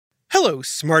Hello,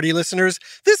 Smarty listeners.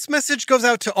 This message goes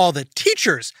out to all the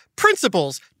teachers,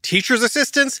 principals, teachers'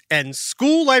 assistants, and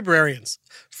school librarians.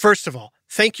 First of all,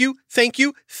 thank you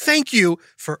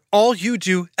for all you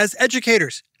do as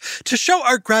educators. To show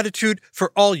our gratitude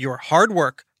for all your hard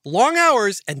work, long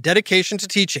hours, and dedication to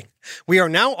teaching, we are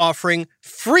now offering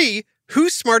free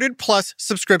Who Smarted Plus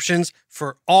subscriptions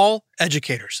for all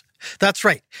educators. That's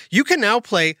right. You can now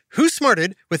play Who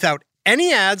Smarted without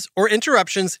any ads or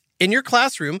interruptions in your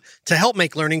classroom to help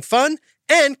make learning fun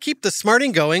and keep the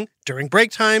smarting going during break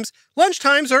times, lunch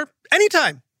times, or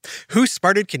anytime. Who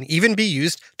Smarted can even be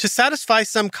used to satisfy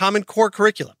some Common Core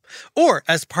curriculum or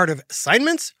as part of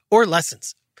assignments or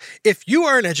lessons. If you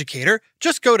are an educator,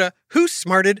 just go to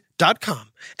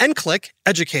whosmarted.com and click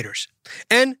Educators.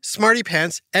 And Smarty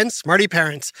Pants and Smarty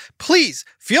Parents, please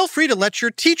feel free to let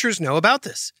your teachers know about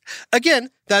this.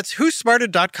 Again, that's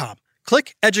whosmarted.com.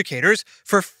 Click Educators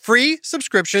for free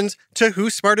subscriptions to Who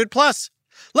Smarted Plus.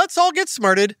 Let's all get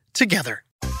smarted together.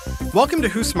 Welcome to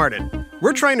Who Smarted.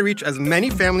 We're trying to reach as many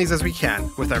families as we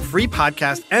can with our free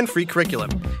podcast and free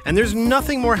curriculum. And there's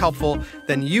nothing more helpful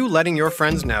than you letting your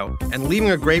friends know and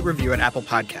leaving a great review at Apple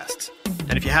Podcasts.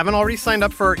 And if you haven't already signed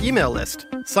up for our email list,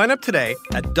 sign up today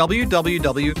at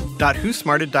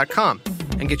www.whosmarted.com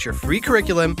and get your free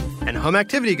curriculum and home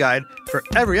activity guide for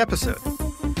every episode.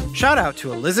 Shout out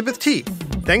to Elizabeth T.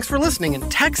 Thanks for listening in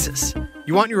Texas.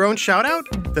 You want your own shout out?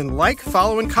 Then like,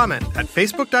 follow, and comment at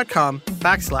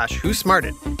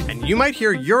facebook.com/whosmarted, and you might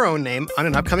hear your own name on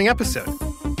an upcoming episode.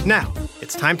 Now,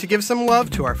 it's time to give some love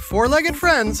to our four-legged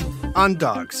friends on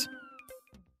dogs.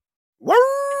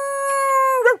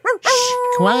 Shh,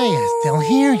 quiet, they'll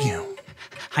hear you.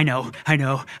 I know. I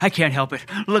can't help it.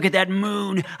 Look at that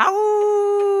moon.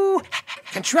 Ow!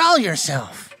 Control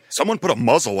yourself. Someone put a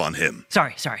muzzle on him.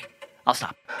 Sorry. I'll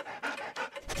stop.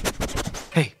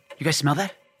 Hey, you guys smell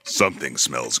that? Something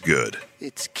smells good.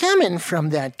 It's coming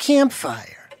from that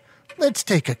campfire. Let's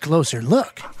take a closer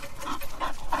look.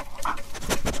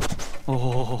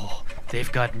 Oh,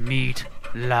 they've got meat.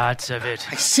 Lots of it.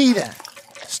 I see that.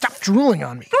 Stop drooling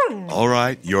on me. All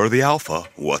right, you're the alpha.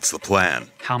 What's the plan?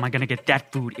 How am I gonna get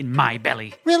that food in my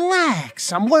belly?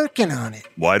 Relax, I'm working on it.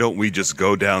 Why don't we just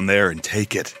go down there and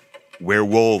take it? We're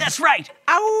wolves. That's right.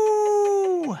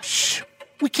 Ow! Shh,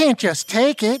 we can't just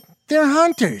take it. They're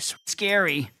hunters.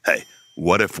 Scary. Hey,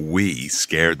 what if we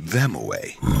scared them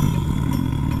away?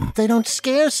 They don't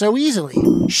scare so easily.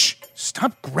 Shh,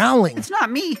 stop growling. It's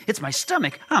not me. It's my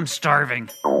stomach. I'm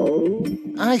starving.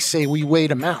 I say we wait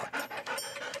them out.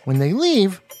 When they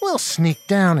leave, we'll sneak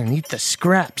down and eat the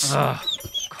scraps. Ugh,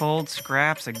 cold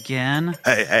scraps again?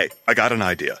 Hey, I got an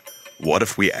idea. What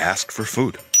if we asked for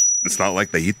food? It's not like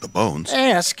they eat the bones.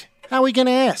 Ask? How are we gonna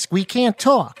ask? We can't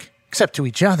talk. Except to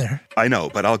each other. I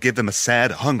know, but I'll give them a sad,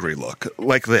 hungry look,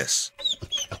 like this.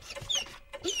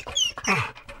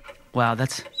 Wow,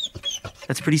 that's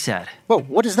pretty sad. Whoa,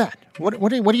 what is that?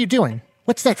 What are you doing?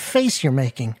 What's that face you're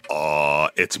making?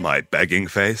 It's my begging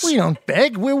face. We don't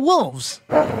beg, we're wolves.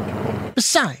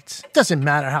 Besides, doesn't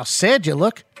matter how sad you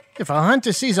look. If a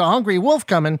hunter sees a hungry wolf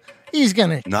coming, he's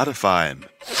gonna... Not if I'm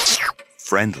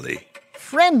friendly.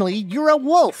 Friendly? You're a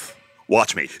wolf.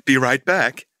 Watch me. Be right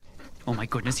back. Oh my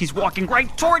goodness, he's walking right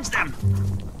towards them!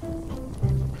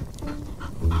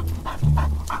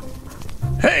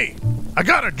 Hey, I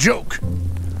got a joke.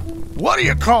 What do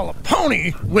you call a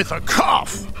pony with a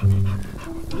cough?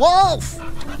 Wolf!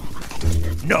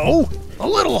 No, a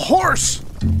little horse.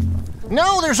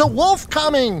 No, there's a wolf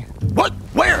coming! What?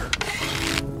 Where?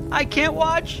 I can't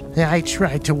watch! Yeah, I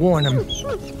tried to warn him.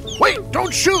 Wait,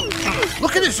 don't shoot.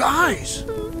 Look at his eyes.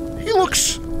 He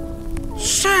looks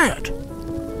sad.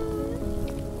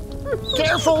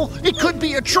 Careful, it could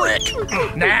be a trick.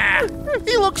 Nah,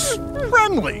 he looks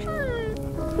friendly.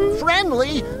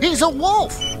 Friendly? He's a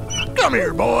wolf. Come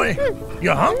here, boy.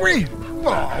 You hungry?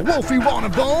 Oh, Wolfie want a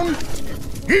bone?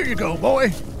 Here you go,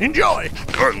 boy. Enjoy.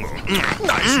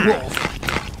 Nice wolf.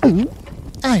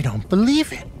 I don't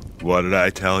believe it. What did I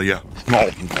tell you?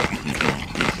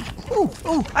 Ooh,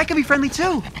 I can be friendly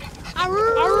too!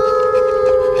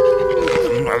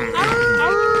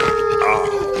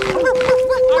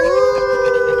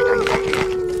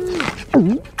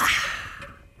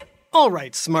 All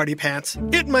right, Smarty Pants.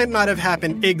 It might not have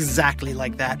happened exactly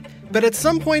like that, but at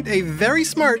some point a very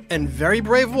smart and very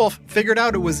brave wolf figured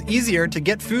out it was easier to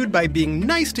get food by being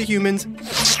nice to humans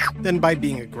than by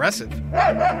being aggressive.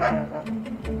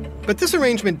 But this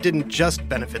arrangement didn't just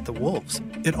benefit the wolves.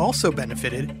 It also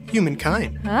benefited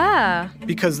humankind.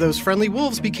 Because those friendly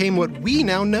wolves became what we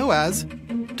now know as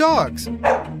dogs.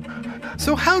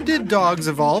 So how did dogs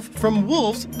evolve from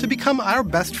wolves to become our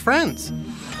best friends?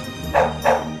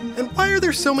 And why are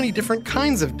there so many different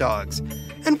kinds of dogs?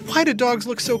 And why do dogs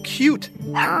look so cute?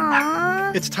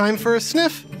 It's time for a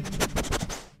sniff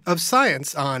of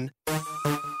science on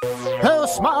Who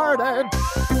smarted?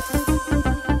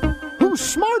 Who's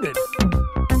smarted?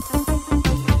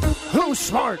 Who's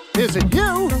smart? Is it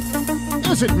you?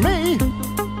 Is it me?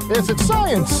 Is it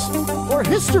science or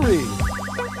history?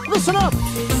 Listen up,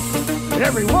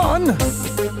 everyone.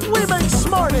 We make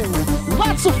smarting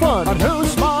lots of fun on Who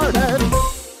Smarted.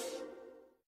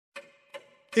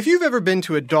 If you've ever been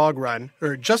to a dog run,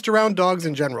 or just around dogs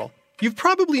in general, you've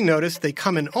probably noticed they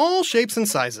come in all shapes and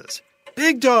sizes.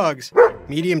 Big dogs,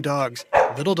 medium dogs,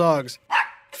 little dogs,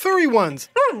 furry ones,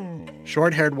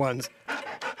 short-haired ones,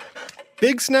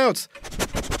 big snouts,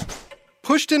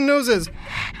 pushed-in noses,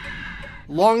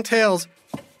 long tails,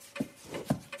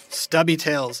 stubby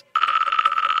tails.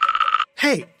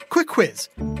 Hey, quick quiz.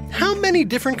 How many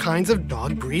different kinds of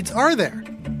dog breeds are there?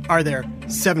 Are there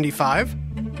 75,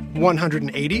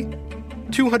 180,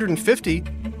 250,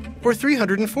 or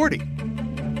 340?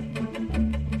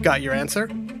 Got your answer?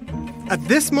 At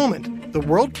this moment, the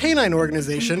World Canine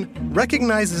Organization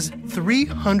recognizes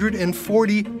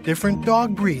 340 different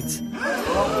dog breeds.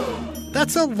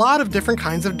 That's a lot of different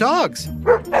kinds of dogs.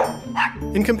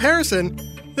 In comparison,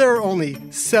 there are only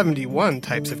 71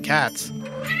 types of cats.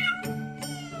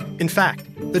 In fact,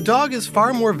 the dog is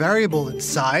far more variable in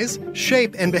size,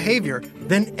 shape, and behavior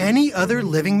than any other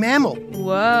living mammal.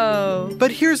 Whoa.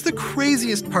 But here's the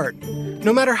craziest part.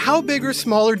 No matter how big or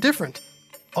small or different,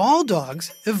 all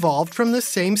dogs evolved from the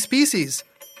same species,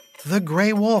 the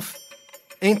gray wolf.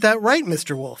 Ain't that right,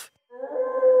 Mr. Wolf?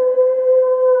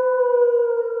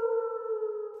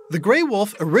 The gray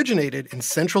wolf originated in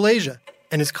Central Asia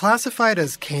and is classified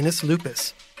as Canis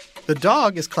lupus. The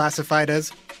dog is classified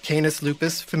as Canis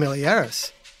lupus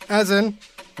familiaris, as in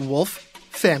wolf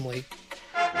family.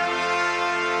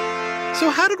 So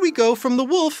how did we go from the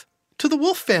wolf to the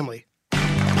wolf family?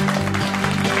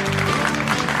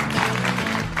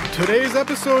 Today's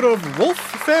episode of Wolf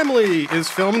Family is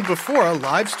filmed before a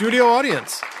live studio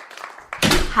audience.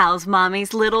 How's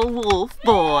Mommy's little wolf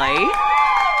boy?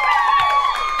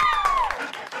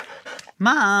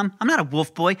 Mom, I'm not a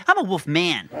wolf boy. I'm a wolf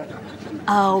man.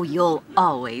 Oh, you'll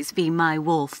always be my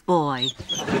wolf boy.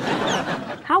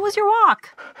 How was your walk?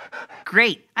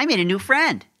 Great. I made a new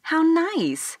friend. How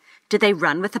nice. Did they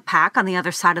run with the pack on the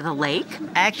other side of the lake?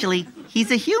 Actually, he's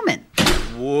a human.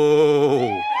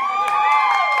 Whoa.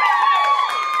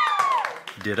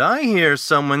 Did I hear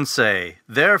someone say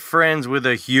they're friends with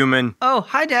a human? Oh,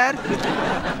 hi, Dad.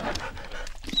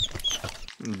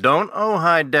 Don't oh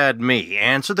hi dad me.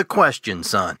 Answer the question,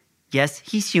 son. Yes,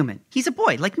 he's human. He's a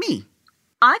boy, like me.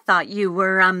 I thought you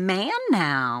were a man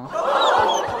now.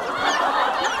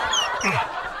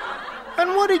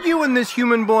 And what did you and this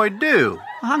human boy do?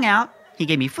 I hung out. He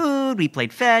gave me food. We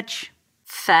played fetch.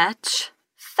 Fetch?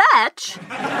 Fetch?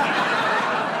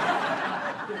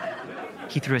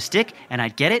 He threw a stick, and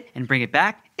I'd get it and bring it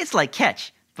back. It's like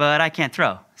catch, but I can't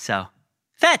throw, so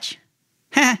fetch.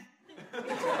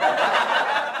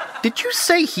 Did you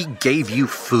say he gave you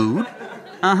food?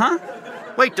 Uh-huh.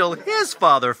 Wait till his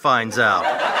father finds out.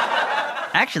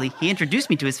 Actually, he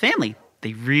introduced me to his family.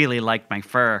 They really liked my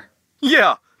fur.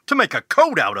 Yeah, to make a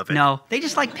coat out of it. No, they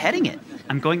just like petting it.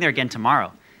 I'm going there again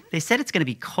tomorrow. They said it's going to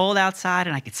be cold outside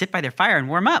and I could sit by their fire and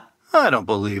warm up. I don't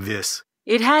believe this.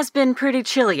 It has been pretty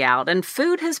chilly out and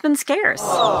food has been scarce.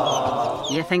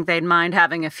 You think they'd mind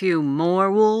having a few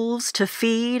more wolves to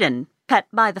feed and pet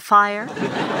by the fire?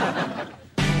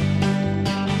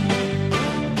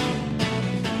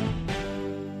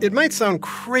 It might sound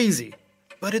crazy,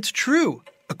 but it's true.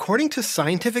 According to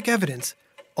scientific evidence,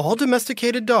 all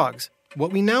domesticated dogs,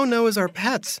 what we now know as our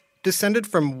pets, descended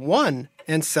from one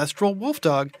ancestral wolf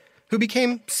dog who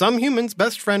became some humans'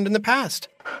 best friend in the past.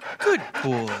 Good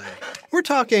boy. We're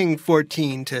talking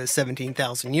 14 to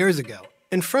 17,000 years ago.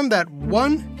 And from that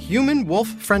one human-wolf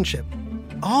friendship,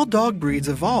 all dog breeds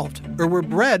evolved or were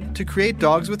bred to create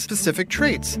dogs with specific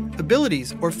traits,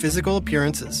 abilities, or physical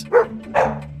appearances.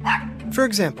 For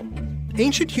example,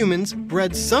 ancient humans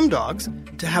bred some dogs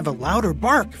to have a louder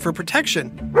bark for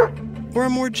protection or a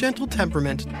more gentle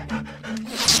temperament.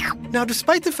 Now,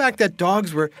 despite the fact that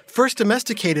dogs were first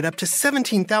domesticated up to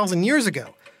 17,000 years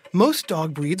ago, most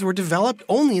dog breeds were developed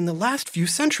only in the last few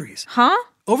centuries. Huh?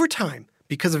 Over time,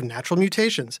 because of natural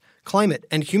mutations, climate,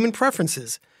 and human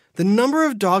preferences, the number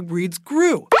of dog breeds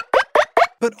grew.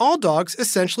 But all dogs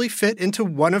essentially fit into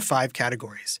one of 5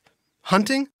 categories: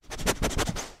 hunting,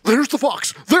 There's the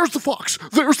fox! There's the fox!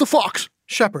 There's the fox!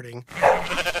 shepherding,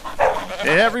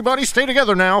 Everybody stay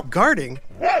together now. guarding,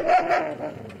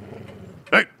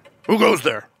 Hey, who goes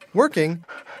there? working,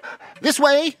 This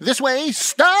way,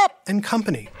 stop! and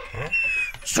company.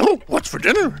 So, what's for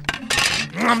dinner?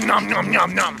 Nom, nom, nom,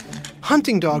 nom, nom.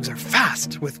 Hunting dogs are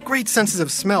fast, with great senses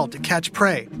of smell to catch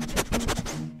prey.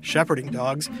 Shepherding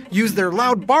dogs use their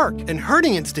loud bark and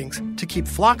herding instincts to keep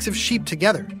flocks of sheep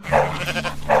together.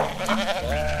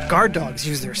 Guard dogs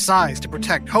use their size to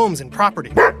protect homes and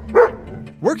property.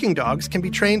 Working dogs can be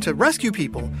trained to rescue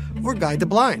people or guide the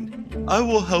blind. I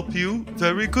will help you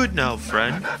very good now,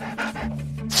 friend.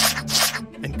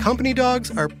 And company dogs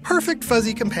are perfect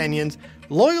fuzzy companions,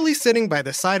 loyally sitting by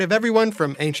the side of everyone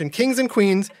from ancient kings and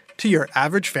queens to your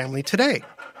average family today.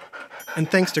 And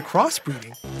thanks to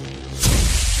crossbreeding,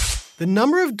 the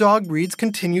number of dog breeds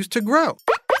continues to grow.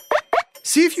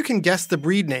 See if you can guess the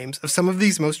breed names of some of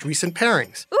these most recent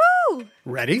pairings. Ooh!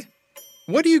 Ready?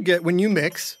 What do you get when you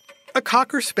mix a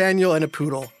Cocker Spaniel and a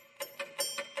Poodle?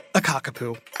 A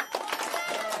Cockapoo.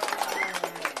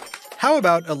 How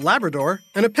about a Labrador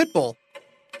and a Pit Bull?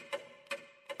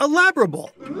 A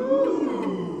Labrabull.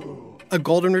 A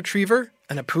Golden Retriever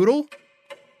and a Poodle?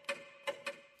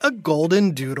 A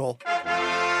Golden Doodle.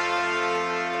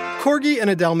 Corgi and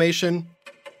a Dalmatian?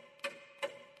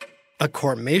 A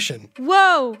Cormation.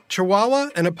 Whoa! Chihuahua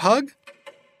and a Pug?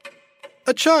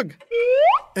 A Chug.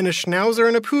 And a Schnauzer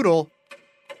and a Poodle?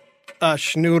 A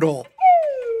Schnoodle.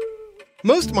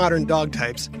 Most modern dog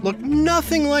types look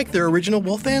nothing like their original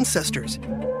wolf ancestors.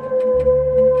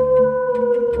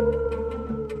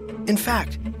 In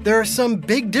fact, there are some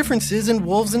big differences in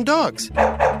wolves and dogs.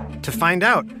 To find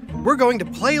out, we're going to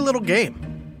play a little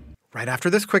game right after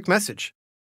this quick message.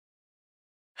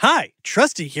 Hi,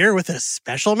 Trusty here with a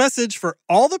special message for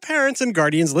all the parents and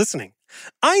guardians listening.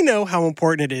 I know how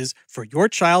important it is for your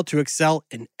child to excel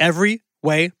in every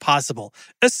way possible,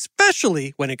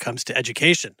 especially when it comes to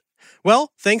education.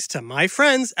 Well, thanks to my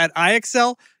friends at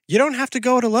IXL, you don't have to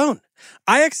go it alone.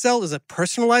 IXL is a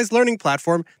personalized learning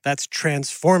platform that's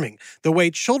transforming the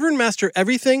way children master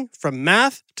everything from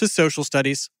math to social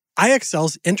studies.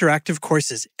 IXL's interactive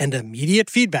courses and immediate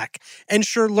feedback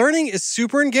ensure learning is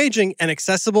super engaging and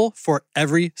accessible for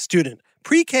every student,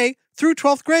 pre-K through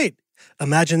 12th grade.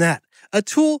 Imagine that, a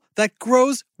tool that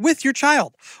grows with your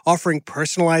child, offering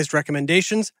personalized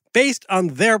recommendations based on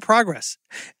their progress.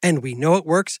 And we know it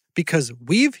works because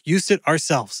we've used it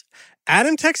ourselves.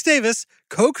 Adam Tex Davis,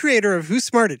 co-creator of Who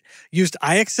Smarted, used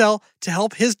IXL to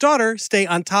help his daughter stay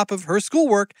on top of her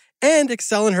schoolwork and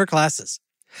excel in her classes.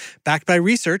 Backed by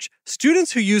research,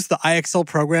 students who use the IXL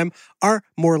program are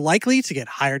more likely to get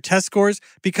higher test scores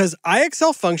because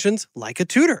IXL functions like a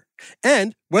tutor.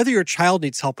 And whether your child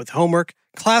needs help with homework,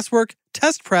 classwork,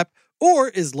 test prep, or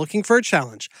is looking for a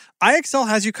challenge, IXL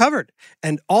has you covered,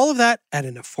 and all of that at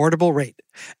an affordable rate.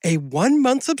 A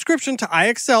 1-month subscription to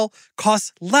IXL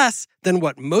costs less than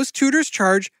what most tutors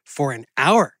charge for an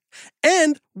hour.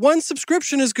 And one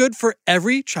subscription is good for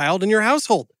every child in your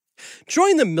household.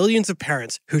 Join the millions of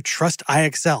parents who trust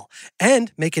IXL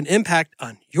and make an impact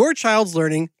on your child's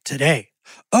learning today.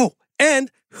 Oh, and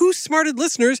Who Smarted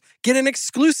listeners get an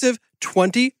exclusive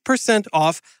 20%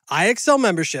 off IXL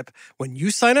membership when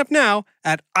you sign up now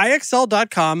at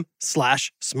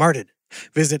IXL.com/smarted.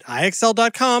 Visit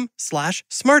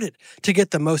IXL.com/smarted to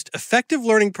get the most effective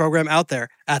learning program out there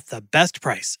at the best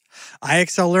price.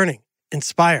 IXL Learning.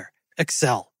 Inspire.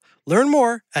 Excel. Learn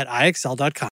more at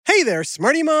IXL.com. Hey there,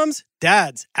 smarty moms,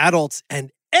 dads, adults,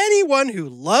 and anyone who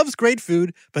loves great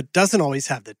food but doesn't always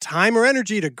have the time or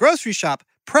energy to grocery shop,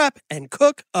 prep, and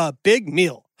cook a big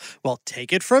meal. Well,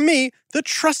 take it from me, the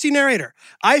trusty narrator.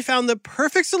 I found the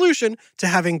perfect solution to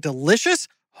having delicious,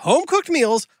 home-cooked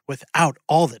meals without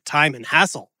all the time and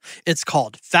hassle. It's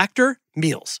called Factor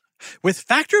Meals. With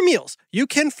Factor Meals, you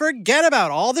can forget about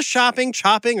all the shopping,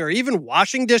 chopping, or even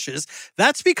washing dishes.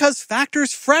 That's because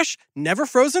Factor's fresh, never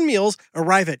frozen meals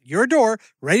arrive at your door,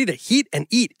 ready to heat and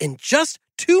eat in just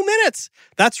 2 minutes.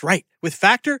 That's right. With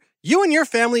Factor, you and your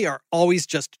family are always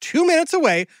just 2 minutes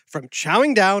away from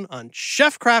chowing down on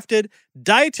chef-crafted,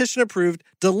 dietitian-approved,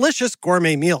 delicious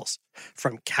gourmet meals.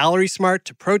 From Calorie Smart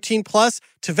to Protein Plus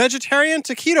to vegetarian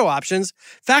to keto options,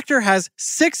 Factor has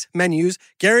 6 menus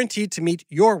guaranteed to meet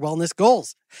your wellness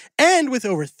goals. And with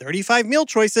over 35 meal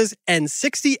choices and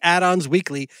 60 add-ons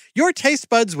weekly, your taste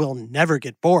buds will never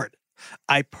get bored.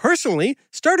 I personally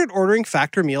started ordering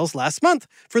Factor meals last month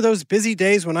for those busy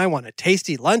days when I want a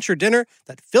tasty lunch or dinner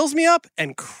that fills me up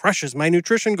and crushes my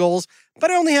nutrition goals,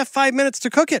 but I only have 5 minutes to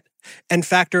cook it. And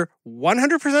Factor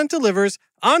 100% delivers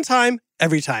on time,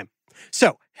 every time.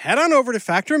 So head on over to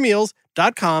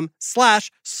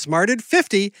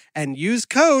factormeals.com/smarted50 and use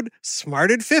code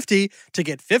SMARTED50 to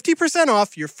get 50%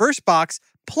 off your first box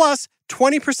plus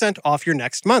 20% off your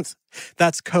next month.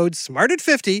 That's code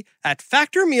SMARTED50 at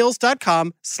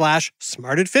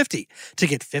factormeals.com/smarted50 to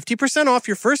get 50% off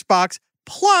your first box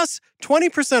plus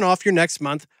 20% off your next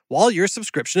month while your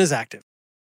subscription is active.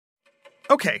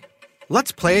 Okay,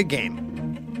 let's play a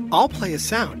game. I'll play a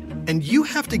sound, and you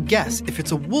have to guess if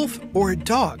it's a wolf or a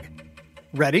dog.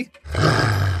 Ready?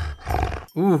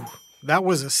 Ooh, that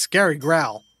was a scary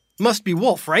growl. Must be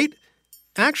wolf, right?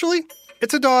 Actually,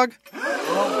 it's a dog.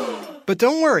 But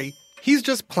don't worry, he's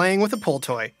just playing with a pull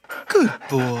toy. Good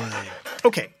boy.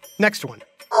 Okay, next one.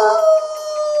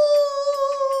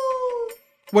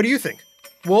 What do you think?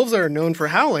 Wolves are known for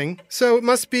howling, so it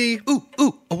must be... Ooh,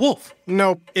 a wolf.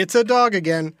 Nope, it's a dog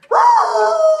again.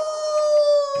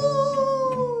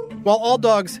 While all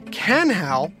dogs can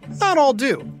howl, not all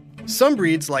do. Some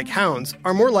breeds, like hounds,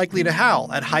 are more likely to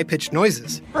howl at high-pitched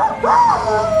noises.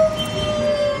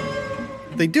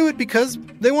 They do it because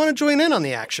they want to join in on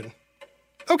the action.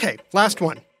 Okay, last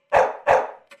one.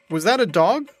 Was that a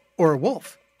dog or a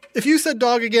wolf? If you said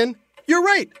dog again, you're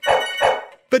right.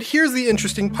 But here's the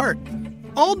interesting part.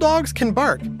 All dogs can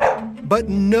bark, but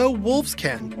no wolves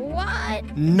can.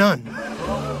 What? None.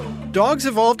 Dogs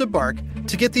evolved to bark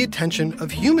to get the attention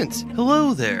of humans.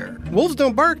 Hello there. Wolves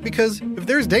don't bark because if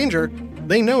there's danger,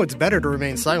 they know it's better to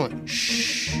remain silent.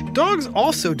 Shh. Dogs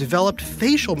also developed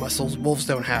facial muscles wolves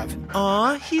don't have.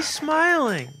 Aw, he's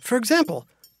smiling. For example,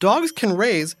 dogs can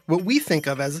raise what we think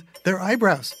of as their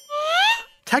eyebrows.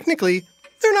 Technically,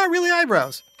 they're not really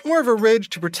eyebrows, more of a ridge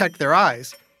to protect their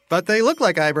eyes, but they look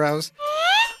like eyebrows.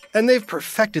 And they've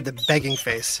perfected the begging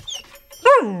face.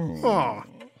 Aw.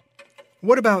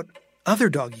 What about other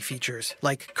doggy features,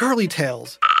 like curly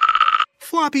tails,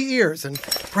 floppy ears, and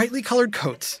brightly colored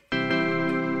coats?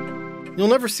 You'll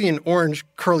never see an orange,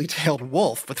 curly-tailed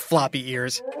wolf with floppy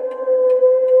ears.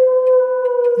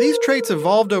 These traits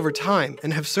evolved over time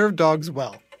and have served dogs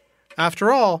well.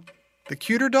 After all, the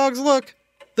cuter dogs look,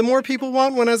 the more people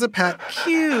want one as a pet.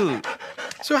 Cute.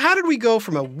 So how did we go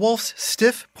from a wolf's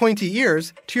stiff, pointy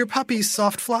ears to your puppy's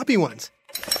soft, floppy ones?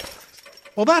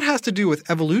 Well, that has to do with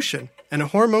evolution and a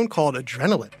hormone called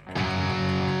adrenaline.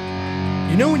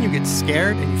 You know when you get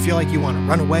scared and you feel like you want to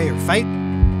run away or fight?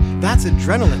 That's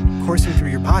adrenaline coursing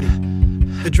through your body.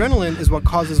 Adrenaline is what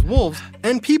causes wolves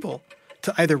and people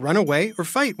to either run away or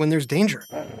fight when there's danger.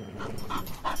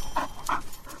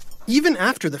 Even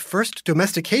after the first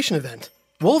domestication event,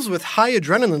 wolves with high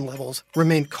adrenaline levels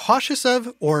remain cautious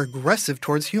of or aggressive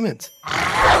towards humans.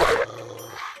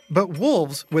 But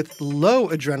wolves with low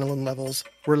adrenaline levels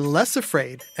were less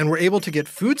afraid and were able to get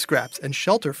food scraps and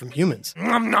shelter from humans.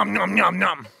 Nom, nom, nom, nom,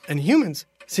 nom. And humans,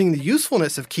 seeing the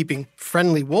usefulness of keeping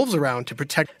friendly wolves around to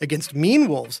protect against mean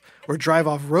wolves or drive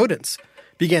off rodents,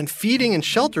 began feeding and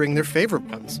sheltering their favorite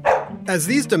ones. As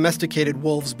these domesticated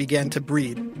wolves began to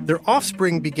breed, their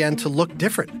offspring began to look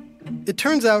different. It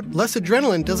turns out less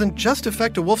adrenaline doesn't just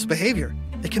affect a wolf's behavior,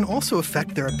 it can also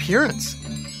affect their appearance.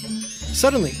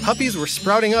 Suddenly, puppies were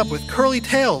sprouting up with curly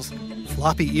tails,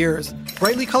 floppy ears,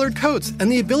 brightly colored coats,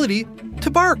 and the ability to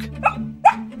bark.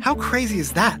 How crazy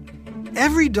is that?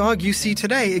 Every dog you see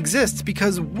today exists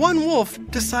because one wolf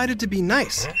decided to be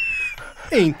nice.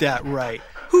 Ain't that right?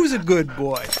 Who's a good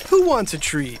boy? Who wants a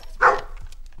treat?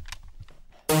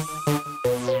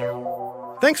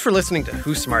 Thanks for listening to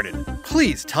Who Smarted.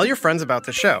 Please tell your friends about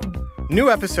the show. New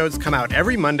episodes come out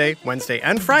every Monday, Wednesday,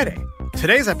 and Friday.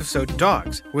 Today's episode,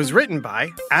 Dogs, was written by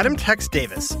Adam Tex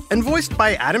Davis and voiced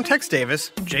by Adam Tex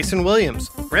Davis, Jason Williams,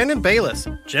 Brandon Bayless,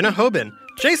 Jenna Hoban,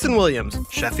 Jason Williams,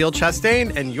 Sheffield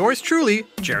Chastain, and yours truly,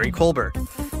 Jerry Colbert.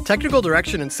 Technical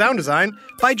direction and sound design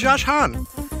by Josh Hahn.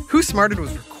 Who Smarted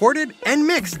was recorded and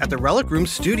mixed at the Relic Room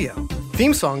studio.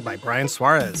 Theme song by Brian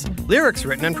Suarez. Lyrics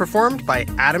written and performed by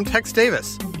Adam Tex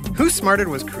Davis. Who Smarted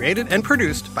was created and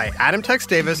produced by Adam Tex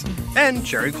Davis and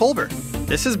Jerry Colbert.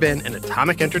 This has been an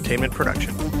Atomic Entertainment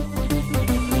production.